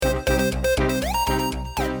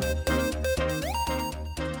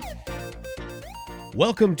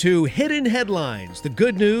Welcome to Hidden Headlines, the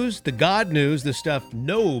good news, the God news, the stuff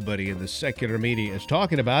nobody in the secular media is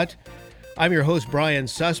talking about. I'm your host, Brian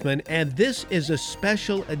Sussman, and this is a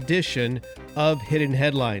special edition of Hidden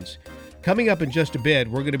Headlines. Coming up in just a bit,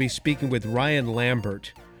 we're going to be speaking with Ryan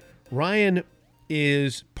Lambert. Ryan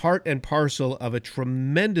is part and parcel of a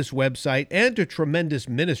tremendous website and a tremendous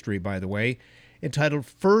ministry, by the way, entitled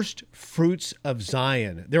First Fruits of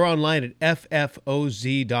Zion. They're online at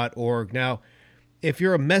ffoz.org. Now, if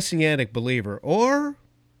you're a Messianic believer, or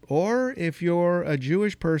if you're a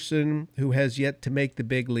Jewish person who has yet to make the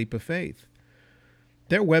big leap of faith,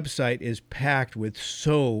 their website is packed with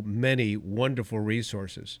so many wonderful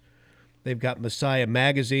resources. They've got Messiah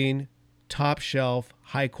Magazine, top shelf,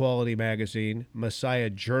 high quality magazine,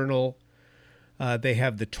 Messiah Journal. They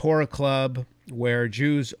have the Torah Club, where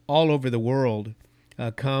Jews all over the world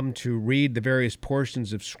come to read the various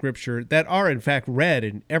portions of Scripture that are in fact read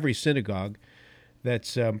in every synagogue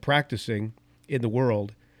that's practicing in the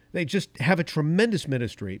world. They just have a tremendous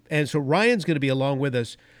ministry. And so Ryan's going to be along with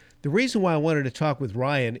us. The reason why I wanted to talk with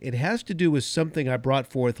Ryan, it has to do with something I brought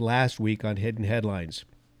forth last week on Hidden Headlines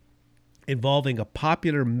involving a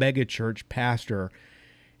popular megachurch pastor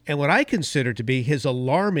and what I consider to be his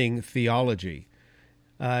alarming theology.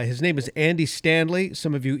 His name is Andy Stanley.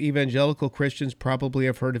 Some of you evangelical Christians probably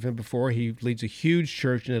have heard of him before. He leads a huge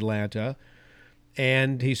church in Atlanta,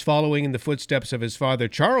 and he's following in the footsteps of his father,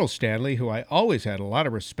 Charles Stanley, who I always had a lot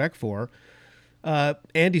of respect for.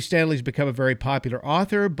 Andy Stanley's become a very popular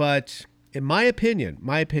author, but in my opinion,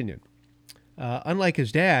 unlike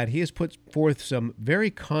his dad, he has put forth some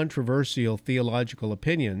very controversial theological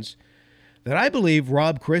opinions that I believe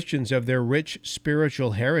rob Christians of their rich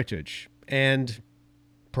spiritual heritage, and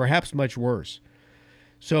perhaps much worse.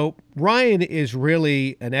 So Ryan is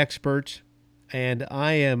really an expert, and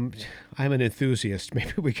I'm an enthusiast.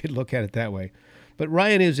 Maybe we could look at it that way. But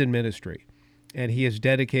Ryan is in ministry, and he has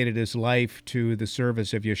dedicated his life to the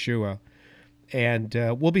service of Yeshua. And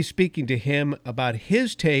we'll be speaking to him about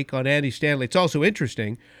his take on Andy Stanley. It's also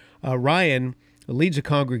interesting. Ryan leads a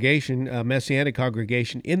congregation, a Messianic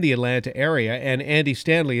congregation in the Atlanta area, and Andy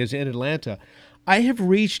Stanley is in Atlanta. I have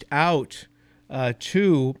reached out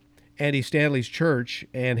to Andy Stanley's church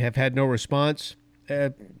and have had no response.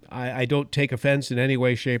 I don't take offense in any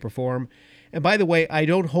way, shape, or form. And by the way, I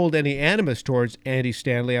don't hold any animus towards Andy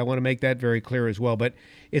Stanley. I want to make that very clear as well. But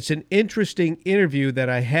it's an interesting interview that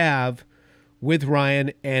I have with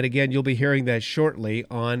Ryan. And again, you'll be hearing that shortly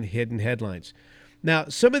on Hidden Headlines. Now,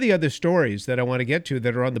 some of the other stories that I want to get to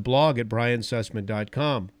that are on the blog at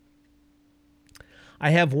briansussman.com.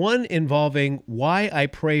 I have one involving why I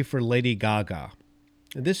pray for Lady Gaga.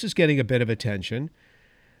 And this is getting a bit of attention.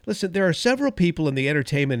 Listen, there are several people in the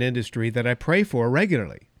entertainment industry that I pray for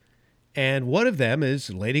regularly. And one of them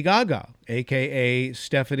is Lady Gaga, a.k.a.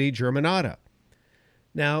 Stephanie Germanotta.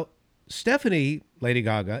 Now, Stephanie, Lady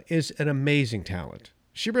Gaga, is an amazing talent.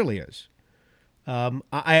 She really is.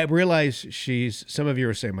 I realize some of you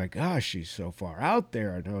are saying, my gosh, she's so far out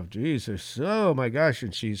there. And oh, geez, oh my gosh,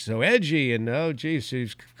 and she's so edgy. And oh, geez,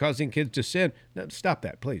 she's causing kids to sin. No, stop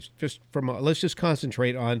that, please. Let's just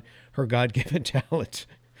concentrate on her God-given talent,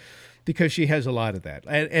 because she has a lot of that.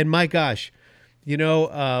 And my gosh,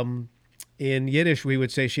 in Yiddish, we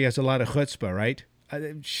would say she has a lot of chutzpah, right?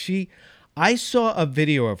 I saw a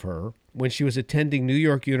video of her when she was attending New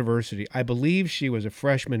York University. I believe she was a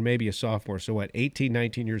freshman, maybe a sophomore. So 18,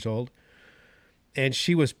 19 years old. And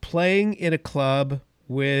she was playing in a club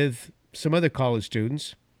with some other college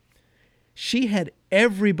students. She had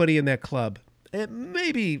everybody in that club,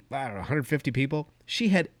 maybe, 150 people. She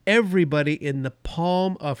had everybody in the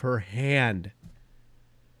palm of her hand.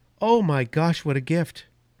 Oh my gosh, what a gift.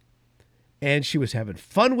 And she was having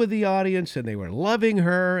fun with the audience, and they were loving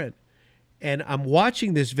her. And I'm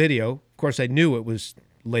watching this video. Of course, I knew it was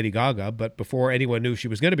Lady Gaga, but before anyone knew she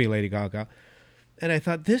was going to be Lady Gaga. And I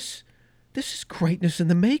thought, this is greatness in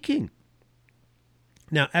the making.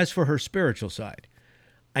 Now, as for her spiritual side,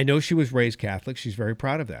 I know she was raised Catholic. She's very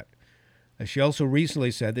proud of that. She also recently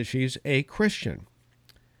said that she's a Christian.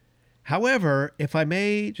 However, if I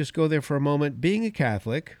may just go there for a moment, being a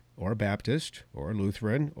Catholic or a Baptist or a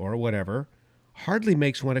Lutheran or whatever hardly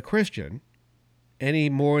makes one a Christian, any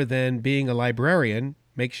more than being a librarian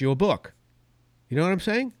makes you a book. You know what I'm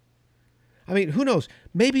saying? I mean, who knows?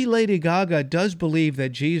 Maybe Lady Gaga does believe that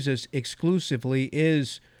Jesus exclusively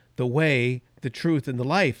is the way, the truth, and the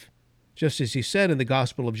life, just as he said in the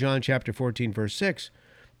Gospel of John chapter 14, verse 6.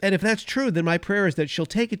 And if that's true, then my prayer is that she'll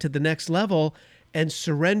take it to the next level and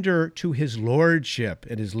surrender to his lordship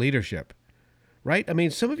and his leadership, right? I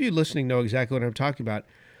mean, some of you listening know exactly what I'm talking about.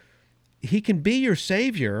 He can be your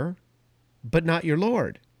savior, but not your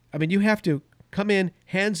Lord. I mean, you have to come in,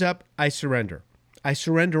 hands up, I surrender. I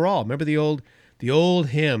surrender all. Remember the old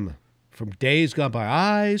hymn from days gone by,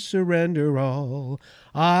 I surrender all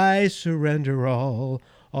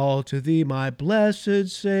to thee, my blessed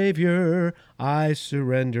Savior, I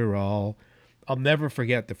surrender all. I'll never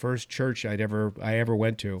forget the first church I ever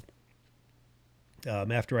went to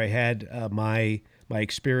after I had my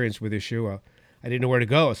experience with Yeshua. I didn't know where to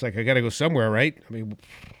go. It's like, I got to go somewhere, right? I mean,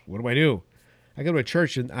 what do I do? I go to a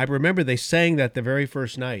church, and I remember they sang that the very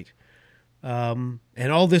first night. And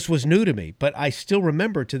all this was new to me, but I still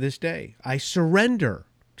remember to this day. I surrender,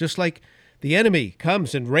 just like the enemy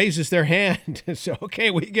comes and raises their hand and says, okay,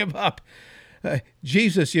 we give up.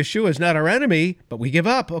 Jesus, Yeshua is not our enemy, but we give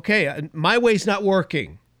up. Okay, my way's not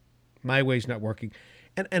working. My way's not working.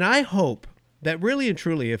 And I hope that really and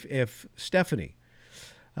truly, if Stephanie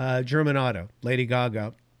Germanotta, Lady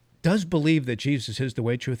Gaga, does believe that Jesus is the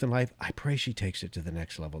way, truth, and life, I pray she takes it to the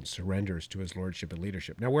next level and surrenders to his lordship and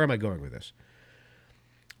leadership. Now, where am I going with this?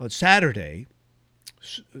 On Saturday,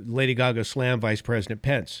 Lady Gaga slammed Vice President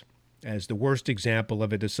Pence as the worst example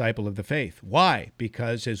of a disciple of the faith. Why?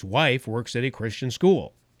 Because his wife works at a Christian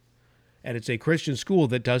school, and it's a Christian school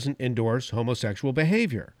that doesn't endorse homosexual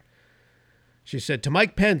behavior. She said, to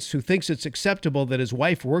Mike Pence, who thinks it's acceptable that his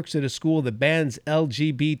wife works at a school that bans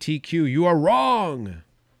LGBTQ, you are wrong.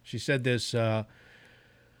 She said this doing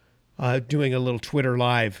a little Twitter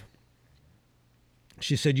live.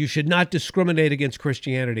 She said, you should not discriminate against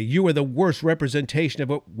Christianity. You are the worst representation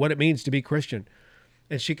of what it means to be Christian.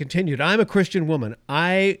 And she continued, I'm a Christian woman.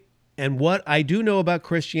 And what I do know about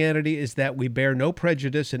Christianity is that we bear no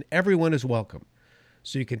prejudice and everyone is welcome.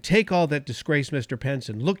 So you can take all that disgrace, Mr. Pence,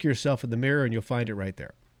 and look yourself in the mirror and you'll find it right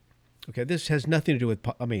there. Okay, this has nothing to do with,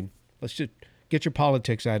 let's just get your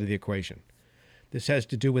politics out of the equation. This has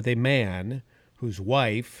to do with a man whose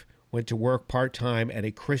wife went to work part-time at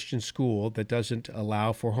a Christian school that doesn't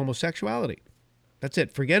allow for homosexuality. That's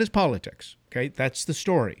it. Forget his politics. Okay, that's the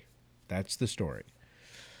story. That's the story.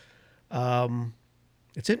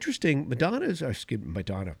 It's interesting. Madonna's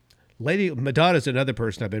another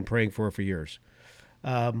person I've been praying for years.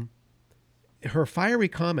 Her fiery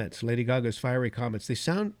comments, Lady Gaga's fiery comments, they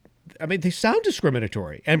sound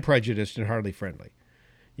discriminatory and prejudiced and hardly friendly.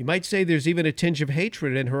 You might say there's even a tinge of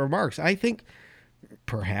hatred in her remarks. I think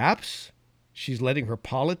perhaps she's letting her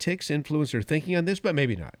politics influence her thinking on this, but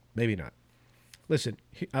maybe not. Maybe not. Listen,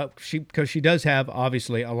 because she does have,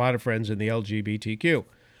 obviously, a lot of friends in the LGBTQ.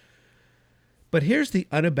 But here's the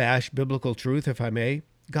unabashed biblical truth, if I may.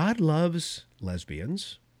 God loves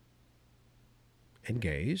lesbians and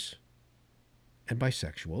gays and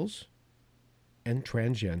bisexuals and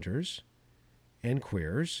transgenders and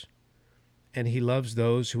queers, and he loves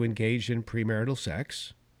those who engage in premarital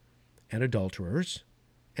sex and adulterers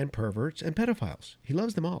and perverts and pedophiles. He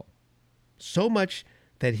loves them all. So much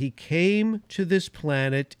that he came to this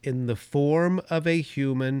planet in the form of a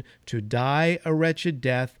human to die a wretched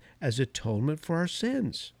death as atonement for our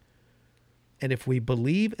sins. And if we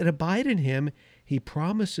believe and abide in him, he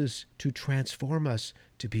promises to transform us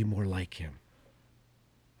to be more like him.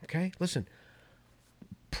 Okay? Listen,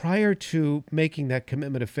 prior to making that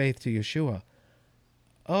commitment of faith to Yeshua,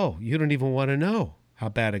 you don't even want to know how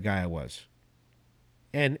bad a guy I was.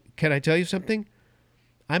 And can I tell you something?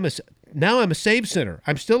 Now I'm a saved sinner.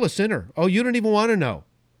 I'm still a sinner. Oh, you don't even want to know.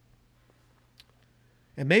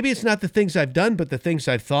 And maybe it's not the things I've done, but the things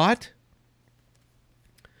I've thought.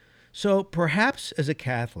 So perhaps as a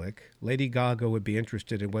Catholic, Lady Gaga would be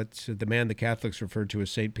interested in what the man the Catholics referred to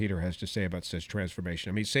as St. Peter has to say about such transformation.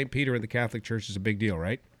 I mean, St. Peter in the Catholic Church is a big deal,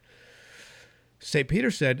 right? St. Peter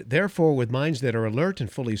said, therefore, with minds that are alert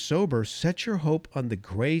and fully sober, set your hope on the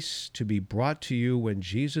grace to be brought to you when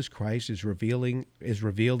Jesus Christ is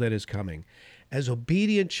revealed at his coming. As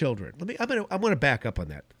obedient children. I want to back up on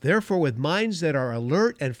that. Therefore, with minds that are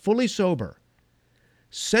alert and fully sober,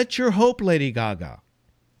 set your hope, Lady Gaga,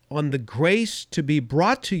 on the grace to be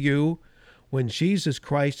brought to you when Jesus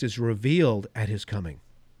Christ is revealed at his coming.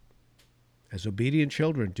 As obedient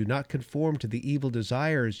children, do not conform to the evil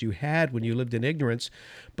desires you had when you lived in ignorance,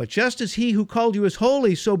 but just as he who called you is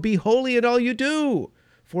holy, so be holy in all you do.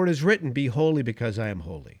 For it is written, be holy because I am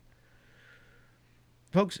holy.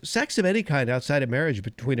 Folks, sex of any kind outside of marriage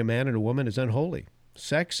between a man and a woman is unholy.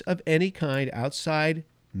 Sex of any kind outside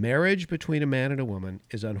marriage between a man and a woman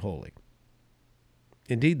is unholy.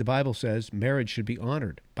 Indeed, the Bible says marriage should be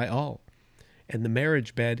honored by all, and the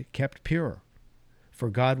marriage bed kept pure. For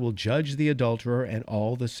God will judge the adulterer and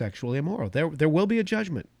all the sexually immoral. There will be a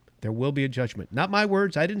judgment. There will be a judgment. Not my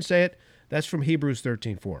words. I didn't say it. That's from Hebrews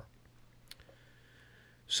 13:4.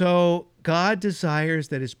 So God desires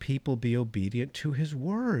that his people be obedient to his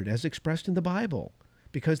word as expressed in the Bible,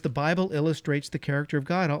 because the Bible illustrates the character of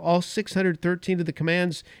God. All 613 of the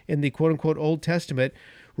commands in the quote-unquote Old Testament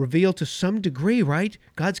reveal to some degree, right,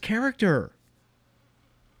 God's character.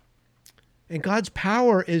 And God's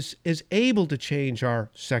power is able to change our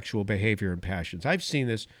sexual behavior and passions. I've seen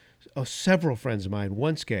this. Several friends of mine,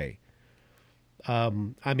 once gay. I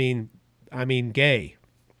mean gay.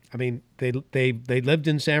 I mean, they lived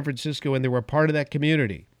in San Francisco and they were part of that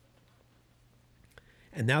community.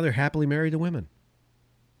 And now they're happily married to women.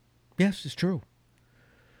 Yes, it's true.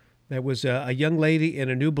 There was a young lady in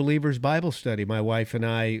a New Believers Bible study my wife and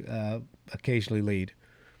I occasionally lead.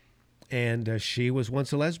 And she was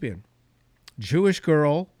once a lesbian. Jewish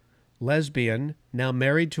girl, lesbian, now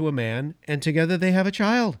married to a man, and together they have a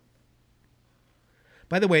child.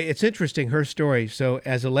 By the way, it's interesting, her story. So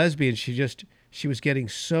as a lesbian, she was getting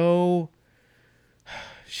she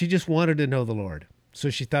just wanted to know the Lord. So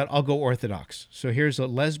she thought, I'll go Orthodox. So here's a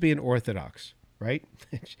lesbian Orthodox, right?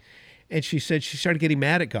 And she said she started getting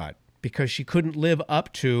mad at God because she couldn't live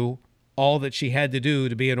up to all that she had to do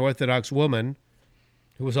to be an Orthodox woman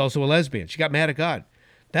who was also a lesbian. She got mad at God.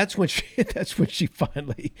 That's when she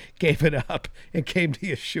finally gave it up and came to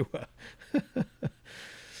Yeshua.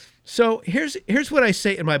 So here's what I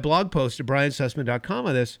say in my blog post at briansussman.com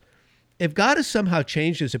on this. If God has somehow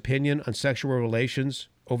changed his opinion on sexual relations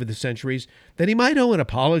over the centuries, then he might owe an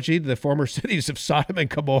apology to the former cities of Sodom and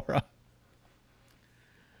Gomorrah.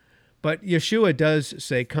 But Yeshua does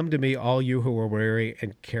say, come to me, all you who are weary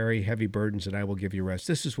and carry heavy burdens, and I will give you rest.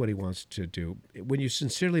 This is what he wants to do. When you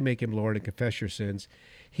sincerely make him Lord and confess your sins,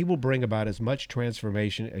 he will bring about as much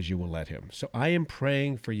transformation as you will let him. So I am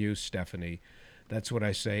praying for you, Stephanie. That's what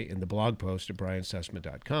I say in the blog post at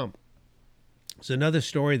briansussman.com. It's another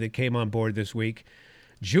story that came on board this week.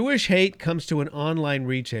 Jewish hate comes to an online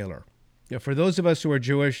retailer. Now, for those of us who are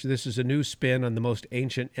Jewish, this is a new spin on the most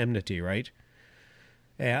ancient enmity, right?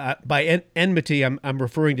 By enmity, I'm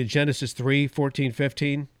referring to Genesis 3, 14,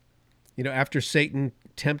 15. You know, after Satan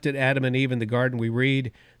tempted Adam and Eve in the garden, we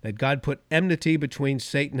read that God put enmity between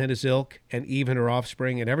Satan and his ilk and Eve and her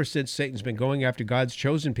offspring. And ever since, Satan's been going after God's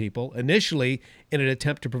chosen people, initially in an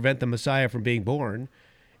attempt to prevent the Messiah from being born.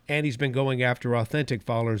 And he's been going after authentic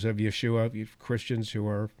followers of Yeshua, Christians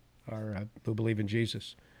who who believe in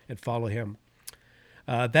Jesus and follow him.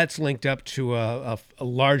 That's linked up to a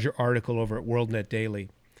larger article over at WorldNet Daily.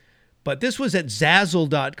 But this was at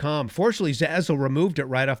Zazzle.com. Fortunately, Zazzle removed it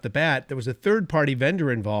right off the bat. There was a third-party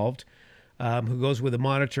vendor involved who goes with a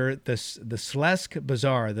monitor, the Slesk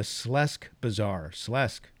Bazaar. The Slesk Bazaar.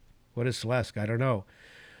 Slesk. What is Slesk? I don't know.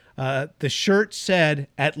 The shirt said,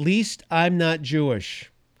 "At least I'm not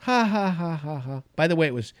Jewish." Ha, ha, ha, ha, ha. By the way,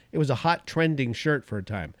 it was a hot trending shirt for a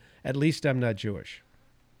time. At least I'm not Jewish.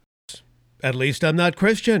 At least I'm not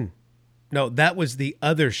Christian. No, that was the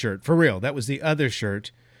other shirt. For real, that was the other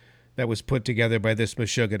shirt that was put together by this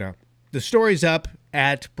Meshuggah. The story's up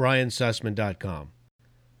at briansussman.com.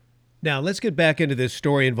 Now, let's get back into this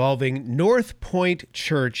story involving North Point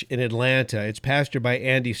Church in Atlanta. It's pastored by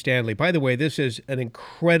Andy Stanley. By the way, this is an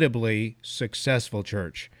incredibly successful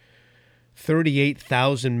church.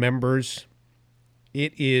 38,000 members.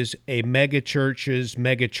 It is a mega church's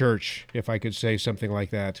mega church, if I could say something like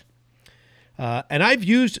that. And I've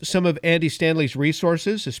used some of Andy Stanley's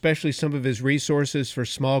resources, especially some of his resources for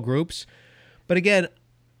small groups. But again,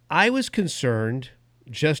 I was concerned,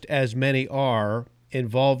 just as many are,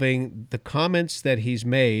 involving the comments that he's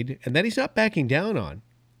made and that he's not backing down on.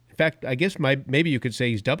 In fact, I guess maybe you could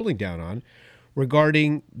say he's doubling down on,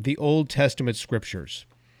 regarding the Old Testament scriptures.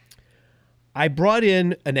 I brought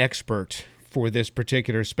in an expert for this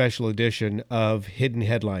particular special edition of Hidden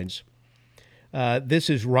Headlines. This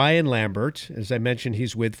is Ryan Lambert. As I mentioned,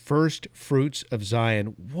 he's with First Fruits of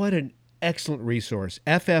Zion. What an excellent resource,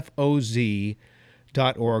 FFOZ.org.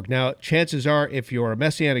 Now, chances are, if you're a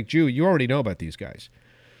Messianic Jew, you already know about these guys.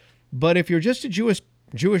 But if you're just a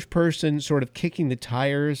Jewish person sort of kicking the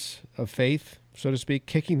tires of faith, so to speak,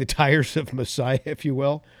 kicking the tires of Messiah, if you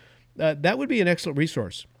will, that would be an excellent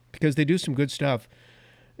resource because they do some good stuff.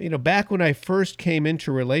 You know, back when I first came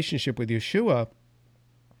into a relationship with Yeshua,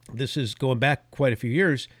 this is going back quite a few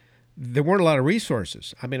years, there weren't a lot of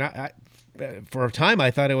resources. I mean, I for a time,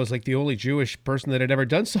 I thought I was like the only Jewish person that had ever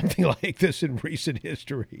done something like this in recent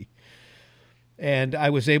history. And I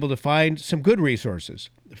was able to find some good resources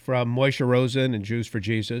from Moshe Rosen and Jews for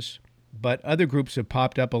Jesus, but other groups have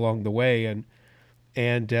popped up along the way.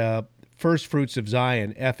 And First Fruits of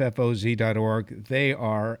Zion, FFOZ.org,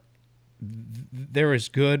 they're as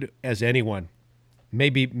good as anyone,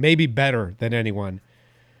 maybe better than anyone.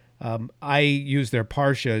 I use their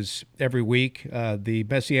parshas every week. The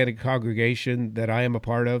Messianic congregation that I am a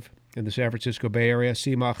part of in the San Francisco Bay Area,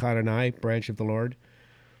 Simach Adonai, Branch of the Lord,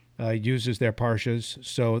 uses their parshas.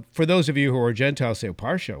 So for those of you who are Gentiles, say,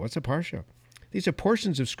 Parsha, what's a parsha? These are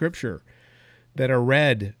portions of Scripture that are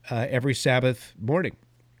read every Sabbath morning.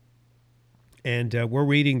 And we're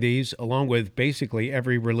reading these along with basically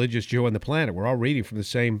every religious Jew on the planet. We're all reading from the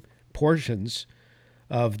same portions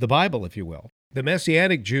of the Bible, if you will. The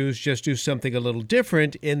Messianic Jews just do something a little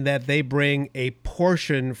different in that they bring a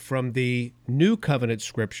portion from the New Covenant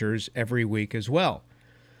Scriptures every week as well.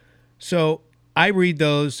 So I read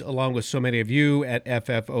those along with so many of you at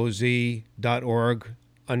ffoz.org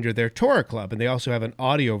under their Torah Club. And they also have an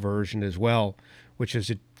audio version as well, which is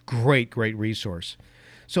a great resource.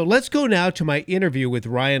 So let's go now to my interview with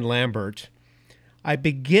Ryan Lambert. I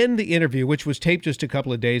begin the interview, which was taped just a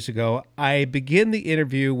couple of days ago. I begin the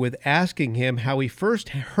interview with asking him how he first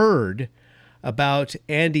heard about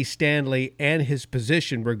Andy Stanley and his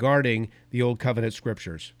position regarding the Old Covenant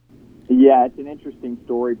Scriptures. Yeah, it's an interesting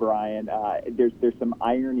story, Brian. There's some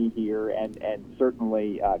irony here, and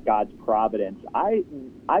certainly God's providence. I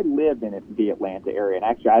live in the Atlanta area, and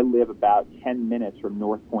actually I live about 10 minutes from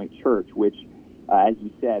North Point Church, which, as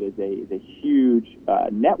you said, is a huge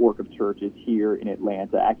network of churches here in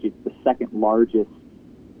Atlanta. Actually, it's the second largest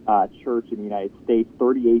church in the United States.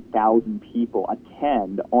 38,000 people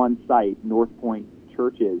attend on-site North Point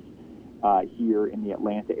churches here in the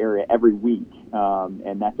Atlanta area every week,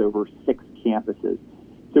 and that's over 6 campuses.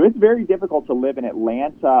 So it's very difficult to live in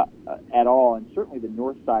Atlanta at all, and certainly the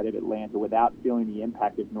north side of Atlanta, without feeling the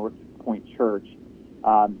impact of North Point Church.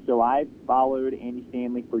 So I've followed Andy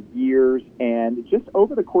Stanley for years, and just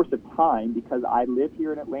over the course of time, because I live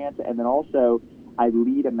here in Atlanta, and then also I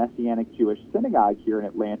lead a Messianic Jewish synagogue here in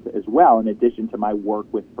Atlanta as well, in addition to my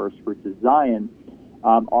work with First Fruits of Zion.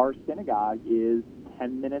 Our synagogue is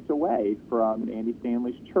 10 minutes away from Andy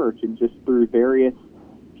Stanley's church, and just through various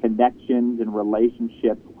connections and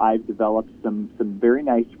relationships, I've developed some very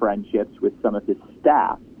nice friendships with some of his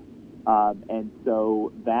staff. And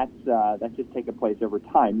so that's just taken place over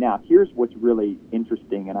time. Now, here's what's really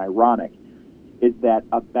interesting and ironic, is that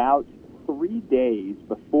about 3 days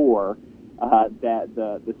before that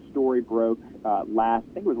the story broke I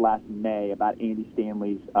think it was last May, about Andy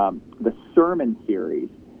Stanley's the sermon series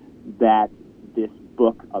that this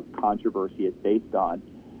book of controversy is based on.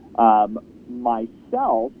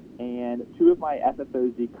 Myself and 2 of my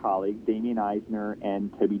FFOZ colleagues, Damien Eisner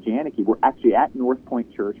and Toby Janicki, were actually at North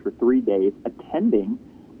Point Church for 3 days attending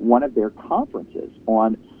one of their conferences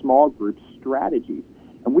on small group strategies.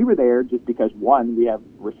 And we were there just because, one, we have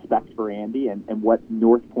respect for Andy and what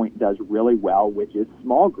North Point does really well, which is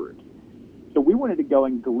small groups. So we wanted to go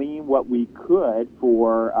and glean what we could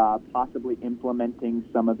for possibly implementing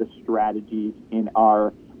some of the strategies in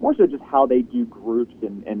our, more so just how they do groups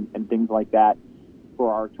and things like that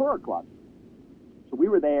for our Torah Club. So we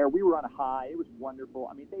were there. We were on a high. It was wonderful.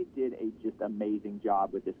 I mean, they did a just amazing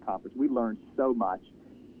job with this conference. We learned so much.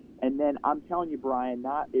 And then I'm telling you, Brian,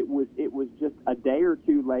 it was just a day or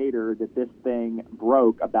two later that this thing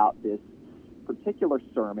broke about this particular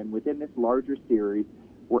sermon within this larger series,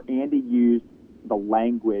 where Andy used the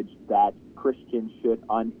language that Christians should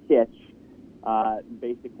unhitch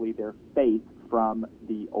basically their faith from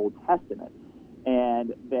the Old Testament.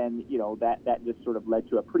 And then, that just sort of led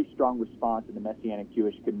to a pretty strong response in the Messianic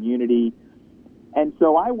Jewish community. And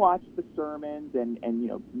so I watched the sermons and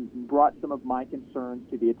brought some of my concerns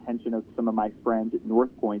to the attention of some of my friends at North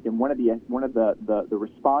Point. And one of the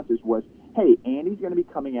responses was, hey, Andy's going to be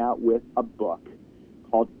coming out with a book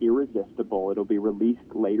called Irresistible. It'll be released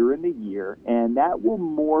later in the year, and that will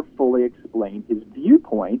more fully explain his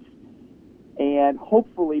viewpoints and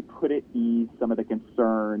hopefully put at ease some of the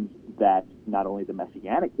concerns that not only the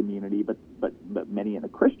Messianic community, but many in the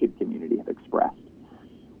Christian community have expressed.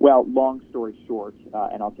 Well, long story short,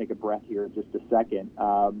 and I'll take a breath here in just a second,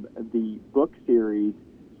 the book series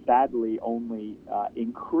sadly only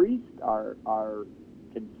increased our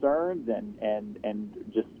concerns and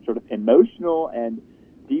just sort of emotional and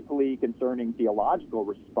deeply concerning theological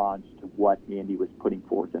response to what Andy was putting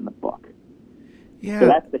forth in the book. Yeah, so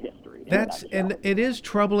that's the history. And it is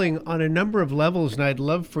troubling on a number of levels, and I'd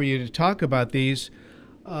love for you to talk about these.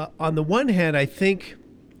 On the one hand, I think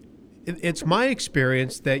it's my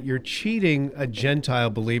experience that you're cheating a Gentile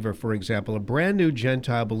believer, for example, a brand new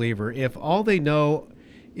Gentile believer, if all they know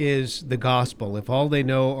is the gospel, if all they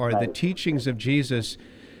know are the teachings of Jesus.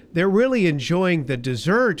 They're really enjoying the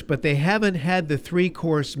dessert, but they haven't had the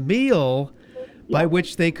 3-course meal by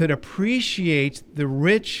which they could appreciate the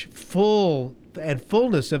rich, full and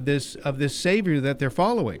fullness of this Savior that they're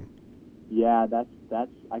following. Yeah, that's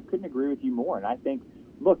I couldn't agree with you more. And I think,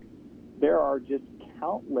 look, there are just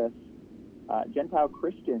countless Gentile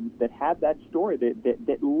Christians that have that story,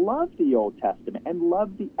 that love the Old Testament and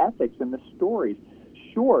love the ethics and the stories.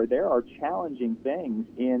 Sure, there are challenging things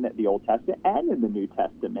in the Old Testament and in the New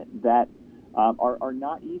Testament that are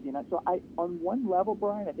not easy. And so on one level,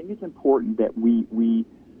 Brian, I think it's important that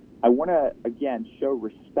I want to, again, show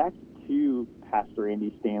respect to Pastor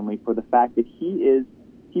Andy Stanley for the fact that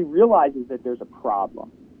he realizes that there's a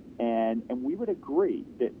problem. And we would agree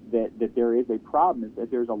that there is a problem, is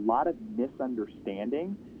that there's a lot of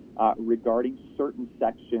misunderstanding regarding certain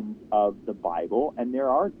sections of the Bible, and there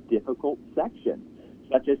are difficult sections,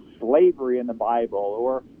 such as slavery in the Bible,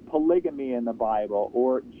 or polygamy in the Bible,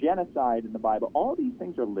 or genocide in the Bible. All these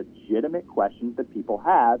things are legitimate questions that people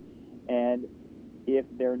have, and if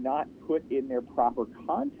they're not put in their proper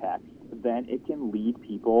context, then it can lead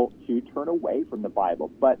people to turn away from the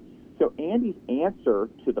Bible. But so Andy's answer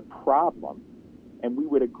to the problem, and we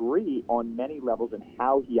would agree on many levels in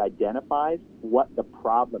how he identifies what the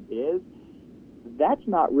problem is, that's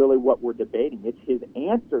not really what we're debating. It's his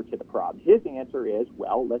answer to the problem. His answer is,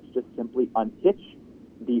 well, let's just simply unhitch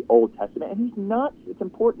the Old Testament. And it's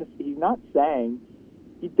important to see, he's not saying,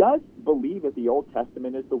 he does believe that the Old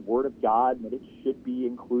Testament is the Word of God and that it should be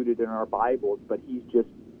included in our Bibles, but he's just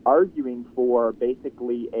arguing for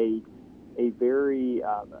basically a very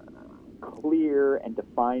clear and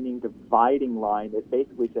dividing line that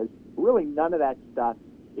basically says really none of that stuff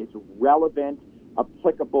is relevant,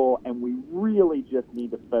 applicable, and we really just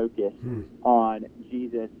need to focus on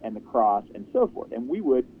Jesus and the cross and so forth. And we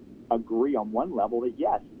would agree on one level that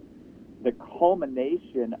yes, the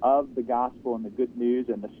culmination of the gospel and the good news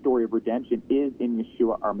and the story of redemption is in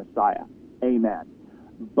Yeshua, our Messiah. Amen.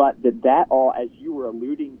 But that all, as you were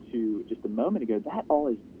alluding to just a moment ago, that all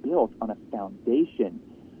is built on a foundation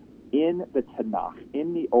in the Tanakh,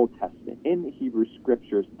 in the Old Testament, in the Hebrew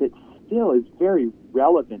Scriptures that still is very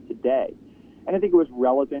relevant today. And I think it was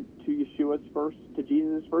relevant to Jesus'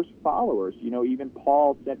 first followers. You know, even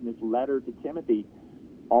Paul said in his letter to Timothy,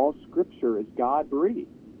 all Scripture is God-breathed,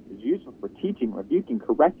 is useful for teaching, rebuking,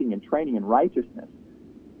 correcting, and training in righteousness.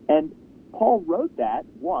 And Paul wrote that,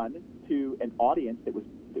 one, to an audience that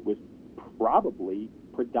was probably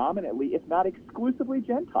predominantly, if not exclusively,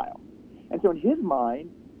 Gentile. And so in his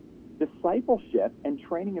mind, discipleship and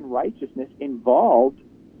training in righteousness involved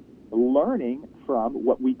learning from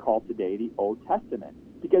what we call today the Old Testament.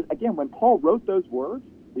 Because, again, when Paul wrote those words,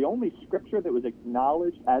 the only Scripture that was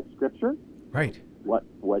acknowledged as Scripture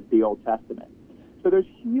was the Old Testament. So there's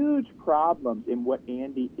huge problems in what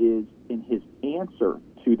Andy is in his answer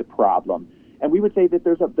to the problem. And we would say that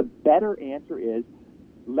the better answer is,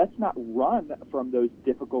 let's not run from those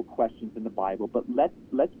difficult questions in the Bible, but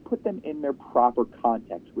let's put them in their proper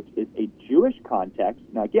context, which is a Jewish context.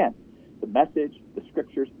 Now, again, the message, the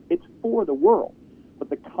Scriptures, it's for the world.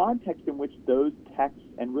 But the context in which those texts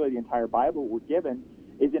and really the entire Bible were given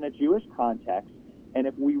is in a Jewish context. And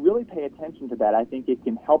if we really pay attention to that, I think it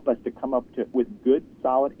can help us to come up with good,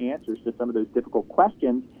 solid answers to some of those difficult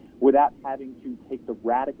questions without having to take the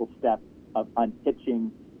radical step of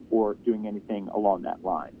unhitching or doing anything along that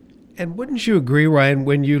line. And wouldn't you agree, Ryan,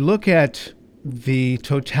 when you look at the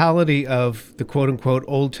totality of the quote-unquote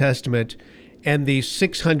Old Testament and the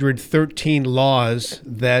 613 laws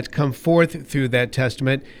that come forth through that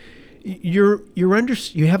testament, you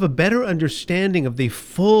have a better understanding of the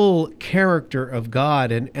full character of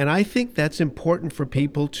God, and I think that's important for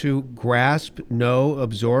people to grasp, know,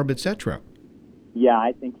 absorb, etc. Yeah,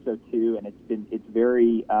 I think so too, and it's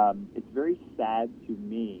very sad to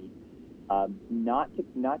me. I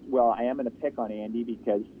am going to pick on Andy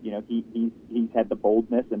because he's had the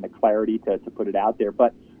boldness and the clarity to put it out there,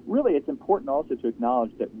 but really it's important also to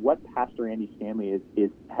acknowledge that what Pastor Andy Stanley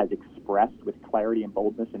has expressed with clarity and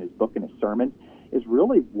boldness in his book and his sermons is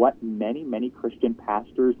really what many Christian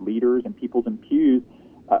pastors, leaders, and people in pews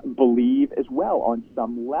believe as well on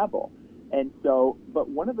some level. And so, but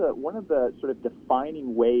one of the sort of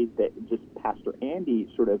defining ways that just Pastor Andy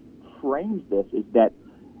sort of frames this is that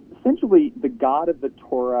essentially the God of the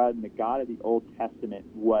Torah and the God of the Old Testament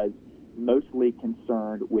was mostly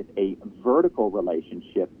concerned with a vertical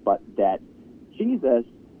relationship, but that Jesus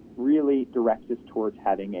really directs us towards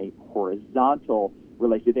having a horizontal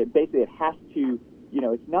relationship. Basically, it has to,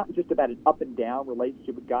 it's not just about an up and down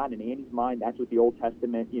relationship with God. In Andy's mind, that's what the Old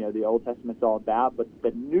Testament, the Old Testament's all about. But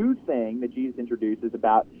the new thing that Jesus introduces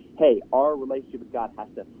about, hey, our relationship with God has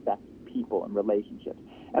to affect people and relationships.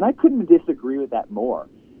 And I couldn't disagree with that more.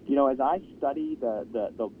 As I study the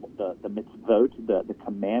mitzvot, the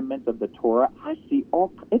commandments of the Torah, I see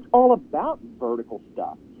it's all about vertical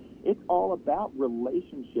stuff. It's all about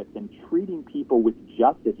relationships and treating people with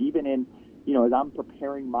justice, even in, as I'm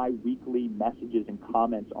preparing my weekly messages and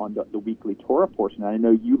comments on the weekly Torah portion. And I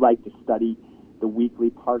know you like to study the weekly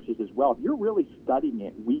parshas as well. If you're really studying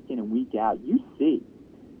it week in and week out, you see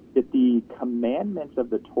that the commandments of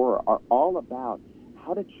the Torah are all about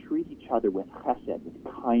how to treat each other with chesed, with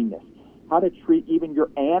kindness, how to treat even your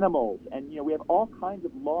animals. And, we have all kinds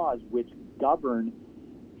of laws which govern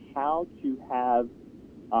how to have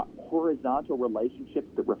horizontal relationships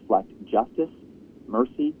that reflect justice,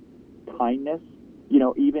 mercy, kindness.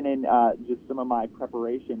 Even in just some of my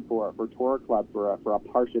preparation for Torah Club for a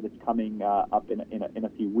parsha that's coming up in a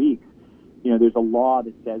few weeks, there's a law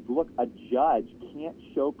that says, look, a judge can't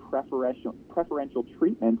show preferential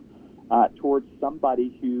treatment towards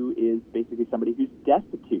somebody who is basically somebody who's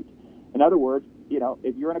destitute. In other words,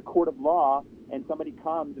 if you're in a court of law and somebody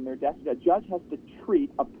comes and they're destitute, a judge has to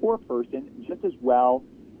treat a poor person just as well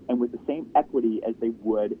and with the same equity as they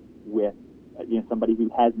would with somebody who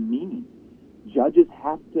has means. Judges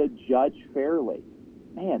have to judge fairly.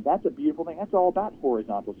 Man, that's a beautiful thing. That's all about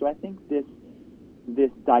horizontal. So I think this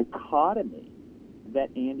dichotomy that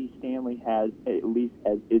Andy Stanley has, at least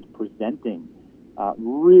as is presenting,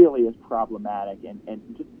 really is problematic and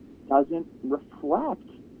just doesn't reflect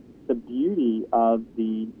the beauty of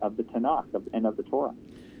the Tanakh and of the Torah.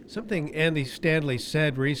 Something Andy Stanley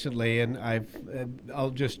said recently, and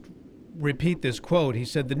I'll just repeat this quote. He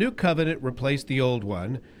said, "The new covenant replaced the old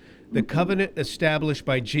one. The covenant established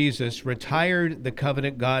by Jesus retired the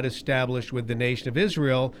covenant God established with the nation of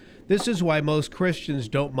Israel. This is why most Christians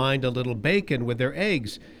don't mind a little bacon with their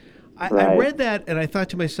eggs." I read that and I thought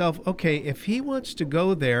to myself, okay, if he wants to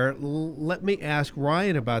go there, let me ask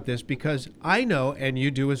Ryan about this, because I know, and you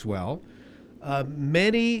do as well,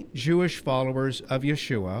 many Jewish followers of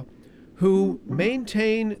Yeshua who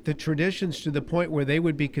maintain the traditions to the point where they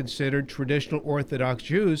would be considered traditional Orthodox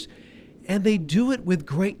Jews, and they do it with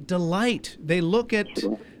great delight. They look at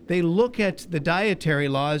the dietary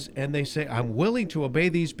laws and they say, I'm willing to obey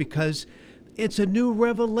these because it's a new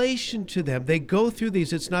revelation to them. They go through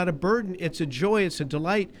these. It's not a burden. It's a joy. It's a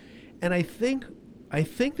delight. And I think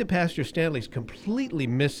that Pastor Stanley's completely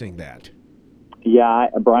missing that. Yeah,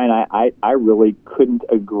 Brian, I really couldn't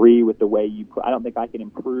agree with the way you put. I don't think I can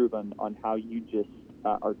improve on how you just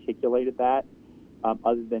articulated that,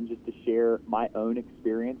 other than just to share my own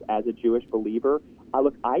experience as a Jewish believer.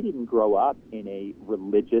 I didn't grow up in a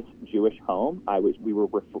religious Jewish home. I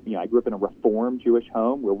grew up in a Reformed Jewish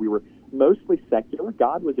home where we were mostly secular.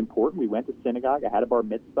 God was important. We went to synagogue. I had a bar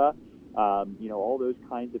mitzvah, all those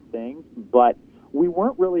kinds of things. But we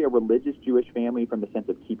weren't really a religious Jewish family from the sense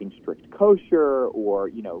of keeping strict kosher or,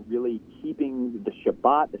 really keeping the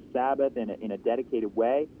Shabbat, the Sabbath, in a dedicated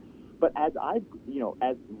way. But as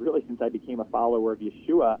since I became a follower of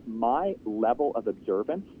Yeshua, my level of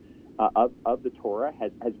observance of the Torah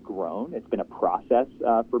has grown. It's been a process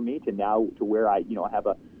for me to where I have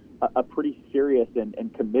a pretty serious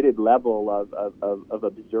and committed level of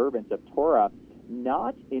observance of Torah,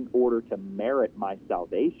 not in order to merit my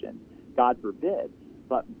salvation, God forbid,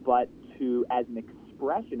 but to as an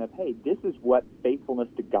expression of, hey, this is what faithfulness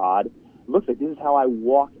to God looks like. This is how I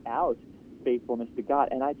walk out faithfulness to God.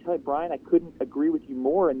 And I tell you, Brian, I couldn't agree with you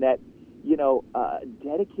more in that,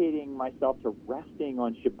 dedicating myself to resting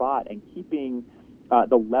on Shabbat and keeping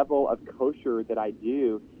the level of kosher that I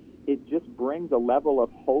do, it just brings a level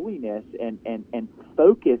of holiness and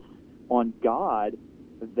focus on God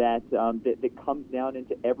that comes down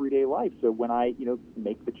into everyday life. So when I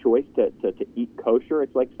make the choice to eat kosher,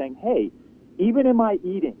 it's like saying, hey, even in my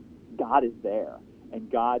eating, God is there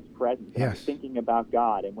and God's presence. Yes. I'm thinking about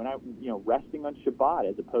God. And when I resting on Shabbat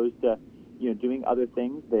as opposed to doing other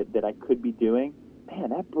things that I could be doing, man,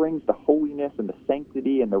 that brings the holiness and the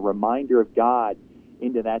sanctity and the reminder of God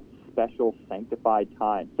into that special sanctified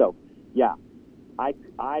time. So, yeah, I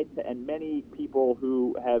and many people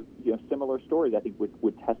who have similar stories, I think,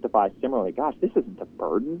 would testify similarly. Gosh, this isn't a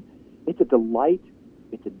burden; it's a delight,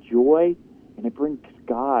 it's a joy, and it brings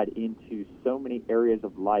God into so many areas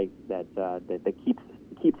of life that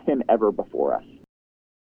keeps Him ever before us.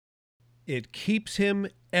 It keeps Him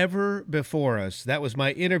ever before us. That was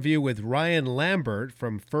my interview with Ryan Lambert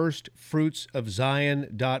from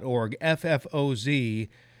firstfruitsofzion.org, FFOZ.org.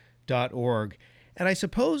 And I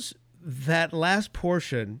suppose that last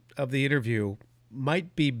portion of the interview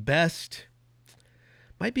might be best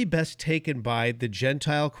taken by the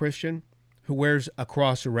Gentile Christian who wears a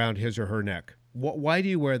cross around his or her neck. Why do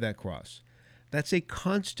you wear that cross? That's a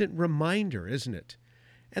constant reminder, isn't it?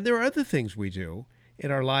 And there are other things we do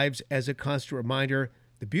in our lives as a constant reminder.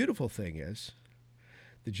 The beautiful thing is,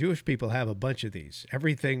 the Jewish people have a bunch of these.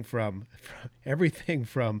 Everything from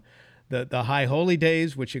the high holy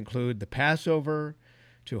days, which include the Passover,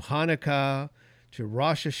 to Hanukkah, to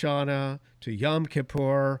Rosh Hashanah, to Yom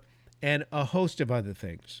Kippur, and a host of other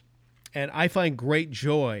things. And I find great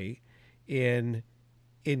joy in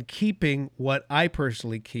keeping what I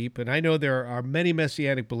personally keep. And I know there are many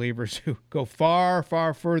Messianic believers who go far,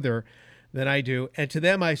 far further than I do. And to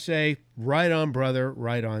them I say, right on, brother,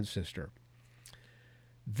 right on, sister.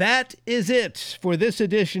 That is it for this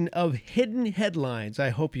edition of Hidden Headlines. I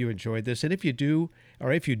hope you enjoyed this. And if you do,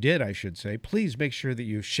 or if you did, I should say, please make sure that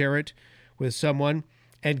you share it with someone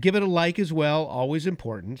and give it a like as well. Always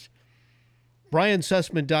important.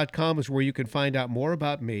 BrianSussman.com is where you can find out more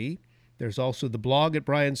about me. There's also the blog at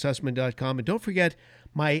BrianSussman.com. And don't forget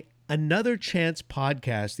my Another Chance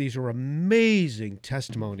podcast. These are amazing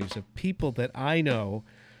testimonies of people that I know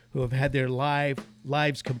who have had their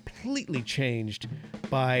lives completely changed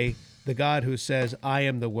by the God who says, I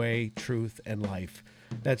am the way, truth, and life.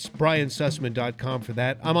 That's BrianSussman.com for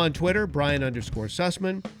that. I'm on Twitter,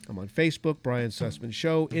 Brian_Sussman. I'm on Facebook, Brian Sussman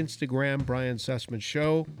Show. Instagram, Brian Sussman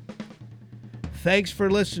Show. Thanks for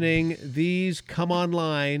listening. These come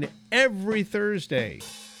online every Thursday.